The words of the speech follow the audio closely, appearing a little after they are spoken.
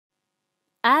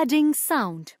Adding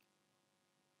sound.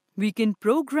 We can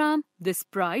program the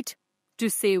Sprite to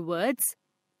say words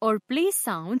or play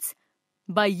sounds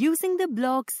by using the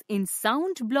blocks in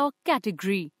Sound Block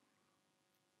category.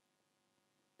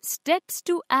 Steps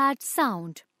to add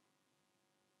sound.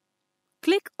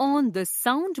 Click on the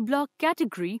Sound Block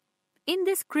category in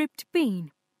the script pane.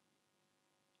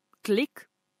 Click,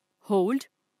 hold,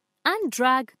 and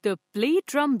drag the Play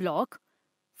Drum block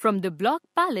from the block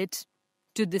palette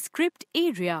to the script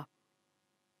area.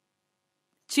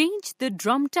 Change the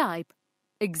drum type,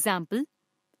 example,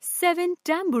 7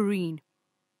 tambourine.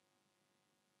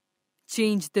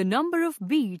 Change the number of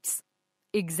beats,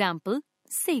 example,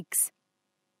 6.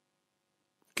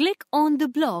 Click on the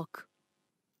block.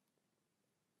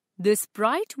 The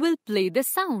Sprite will play the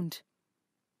sound.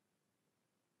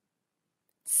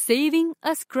 Saving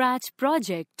a Scratch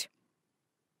project.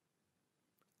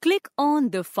 Click on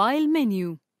the File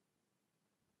menu.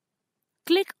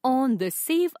 Click on the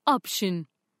Save option.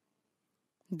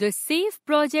 The Save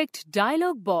Project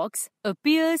dialog box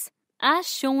appears as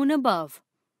shown above.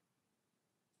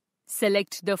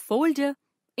 Select the folder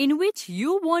in which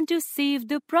you want to save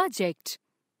the project.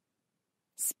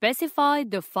 Specify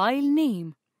the file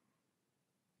name.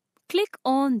 Click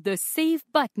on the Save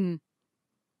button.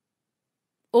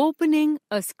 Opening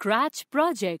a Scratch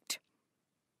project.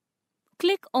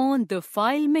 Click on the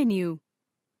File menu.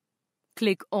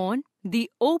 Click on the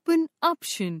Open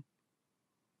option.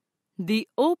 The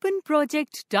Open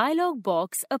Project dialog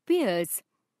box appears.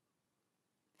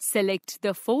 Select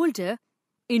the folder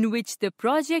in which the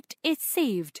project is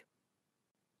saved.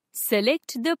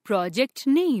 Select the project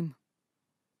name.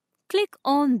 Click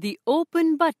on the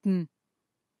Open button.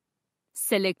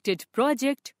 Selected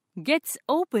project gets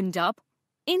opened up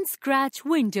in Scratch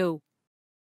window.